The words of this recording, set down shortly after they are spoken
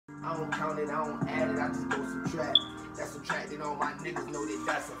I don't count it, I don't add it, I just go subtract. That's subtracting all my niggas know that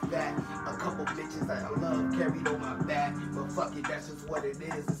that's a fact. A couple bitches that I love carried on my back, but fuck it, that's just what it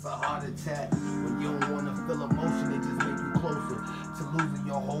is. It's a heart attack. When you don't wanna feel emotion, it just make you closer to losing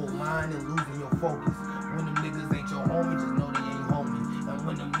your whole mind and losing your focus. When them niggas ain't your homie, just know they ain't homie. And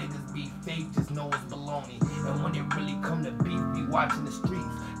when them niggas be fake, just know it's baloney. And when it really come to beef, be watching the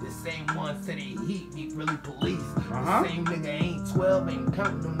streets. The same one said they heat me, really police. The same nigga ain't 12, ain't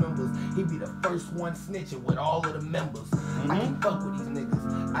counting them numbers. He be the first one snitching with all of the members. I can't fuck with these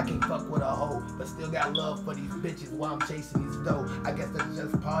niggas, I can't fuck with a hoe, but still got love for these bitches while I'm chasing these dough. I guess that's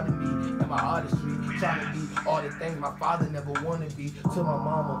just part of me and my artistry, trying to be all the things my father never wanted to be. To my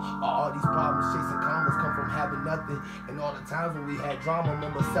mama, all these problems chasing commas come from having nothing. And all the times when we had drama,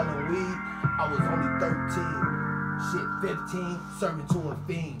 remember selling weed, I was only 13, 15, serving to a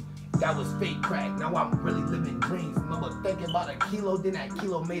fiend. That was fake crack, now I'm really living dreams. Remember thinking about a kilo, then that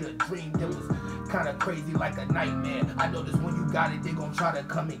kilo made a dream. That was kinda crazy like a nightmare. I noticed when you got it, they gon' try to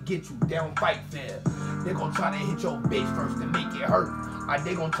come and get you. They don't fight fair. They gon' try to hit your bitch first to make it hurt. Or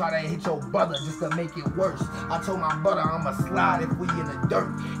they gon' try to hit your brother just to make it worse. I told my brother I'ma slide if we in the dirt.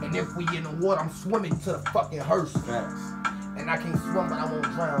 And if we in the water, I'm swimming to the fucking hearse. And I can't swim, but I won't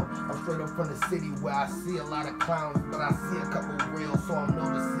drown. I'm straight up from the city where I see a lot of clowns, but I see a couple real, so I'm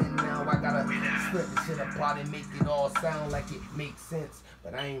noticing now. I gotta split the shit apart and make it all sound like it makes sense.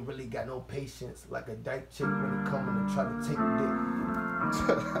 But I ain't really got no patience, like a dyke chick when it coming to try to take dick.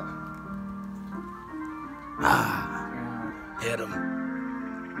 Hit him.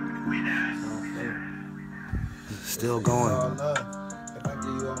 Still going. If I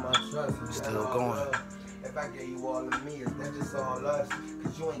give you all my trust, still going. If I gave you all of me, is that just all us?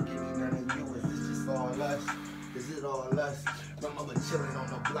 Cause you ain't give me none of you, is this just all us? Is it all us? Remember chilling on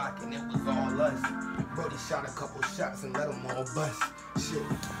the block and it was all us. Brody shot a couple shots and let them all bust. Shit,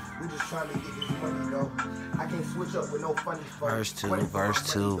 we just trying to get this money though. I can't switch up with no funny fuck. Verse 2,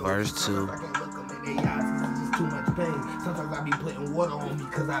 verse 2, verse 2. I can't look them in their eyes cause it's just too much pain. Sometimes I be putting water on me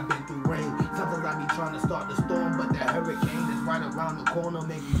cause I've been through rain. Sometimes I be trying to start the storm, but that hurricane that's right around the corner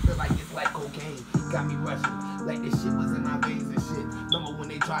make me feel like it's like cocaine. Got me rushing like this shit was in my veins and shit. Remember when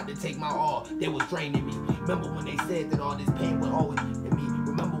they tried to take my all, they was draining me. Remember when they said that all this pain would always in me.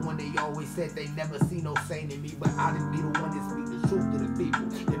 Remember when they always said they never see no saint in me, but I didn't be the one that speak the truth to the people.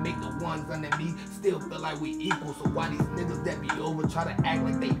 They make the ones under me still feel like we equal. So why these niggas that be over try to act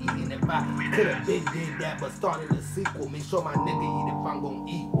like they eating? If I could've been did that but started a sequel, make sure my nigga eat if I'm gon'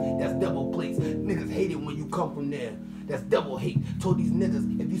 eat. That's double plates. Niggas hate it when you come from there. That's double hate. Told these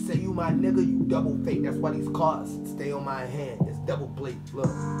niggas, if you say you my nigga, you double fake. That's why these cars stay on my hand. It's double plate, look.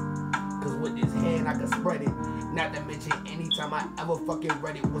 Cause with this hand I can spread it. Not to mention anytime I ever fucking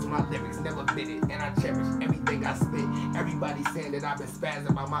read it was my lyrics, never bit it. And I cherish everything I spit. Everybody saying that I've been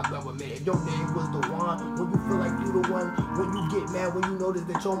spazzing about my government. If your name was the one, when you feel like you the one, when you get mad, when you notice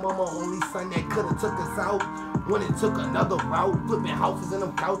that your mama only son that coulda took us out, when it took another route, flipping houses and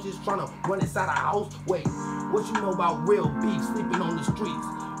them couches, trying to run inside a house. Wait, what you know about real beef, sleeping on the streets?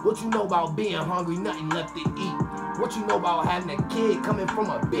 What you know about being hungry, nothing left to eat? What you know about having a kid coming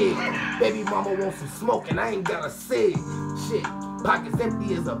from a big baby mama wants some smoke and I ain't got a cig? Shit, pockets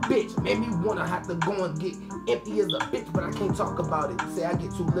empty as a bitch. Made me wanna have to go and get empty as a bitch, but I can't talk about it. Say I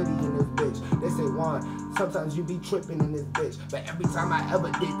get too litty in this bitch. They say, Juan, sometimes you be tripping in this bitch. But every time I ever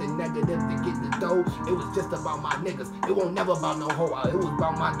did the negative to get the dough, it was just about my niggas. It won't never about no hoe. It was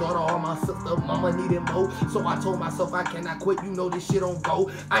about my daughter or my sister. Mama needed more. So I told myself I cannot quit. You know this shit don't go.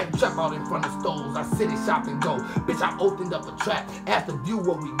 I ain't trap out in front of stores. I sit and shop and go. Bitch, I opened up a trap. Asked the view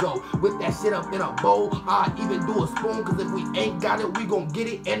where we go. With that shit up in a bowl. I even do a spoon. Cause if we ain't got it, we gon' get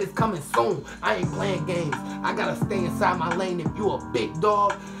it. And it's coming soon. I ain't playing games. I gotta stay inside my lane. If you a big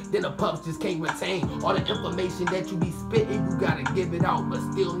dog, then the pups just can't retain all the information that you be spitting. You gotta give it out, but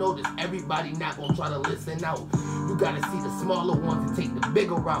still notice everybody not gonna try to listen out. You gotta see the smaller ones and take the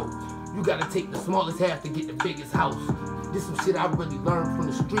bigger route. You gotta take the smallest half to get the biggest house. This some shit I really learned from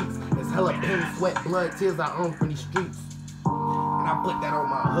the streets. It's hella pain, sweat, blood, tears I earned from these streets. And I put that on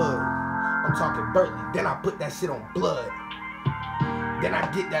my hood. I'm talking Berkeley, then I put that shit on blood. Then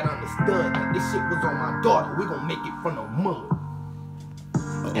I get that understood. Like this shit was on my daughter. We gon' make it from the mud.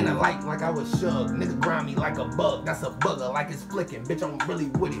 And I like I was shug. Nigga grind me like a bug. That's a bugger like it's flicking. Bitch, I'm really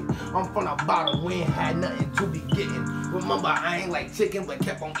with it. I'm from the bottom. We ain't had nothing to be getting. Remember, I ain't like chicken, but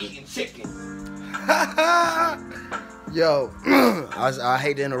kept on eating chicken. Yo, I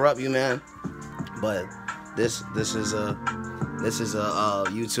hate to interrupt you, man, but this is a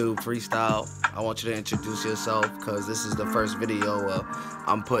YouTube freestyle. I want you to introduce yourself because this is the first video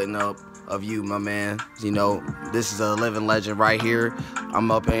I'm putting up of you, my man. You know, this is a living legend right here.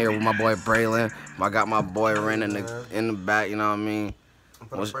 I'm up in here with my boy Braylon. I got my boy Ren in the back, you know what I mean?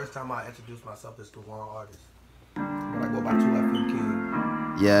 For the first time I introduced myself as the wrong artist. But I go by 2FM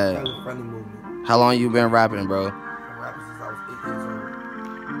Kyng. Yeah. Friendly movement. How long you been rapping, bro? I've been rapping since I was 8 years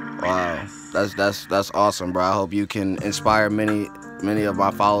old. Wow. That's awesome, bro. I hope you can inspire many of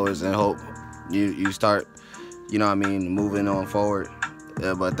my followers and hope you start, you know what I mean, moving on forward.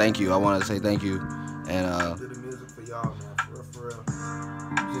 But thank you. I want to say thank you. And do the music for y'all, man. For real.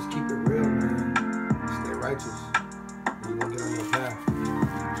 Just keep it real, man. Stay righteous. You gonna get on your path.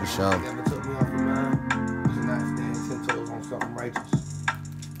 For sure. Never took me off of mine. Just not staying 10 toes on something righteous.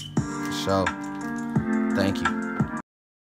 For sure. Thank you.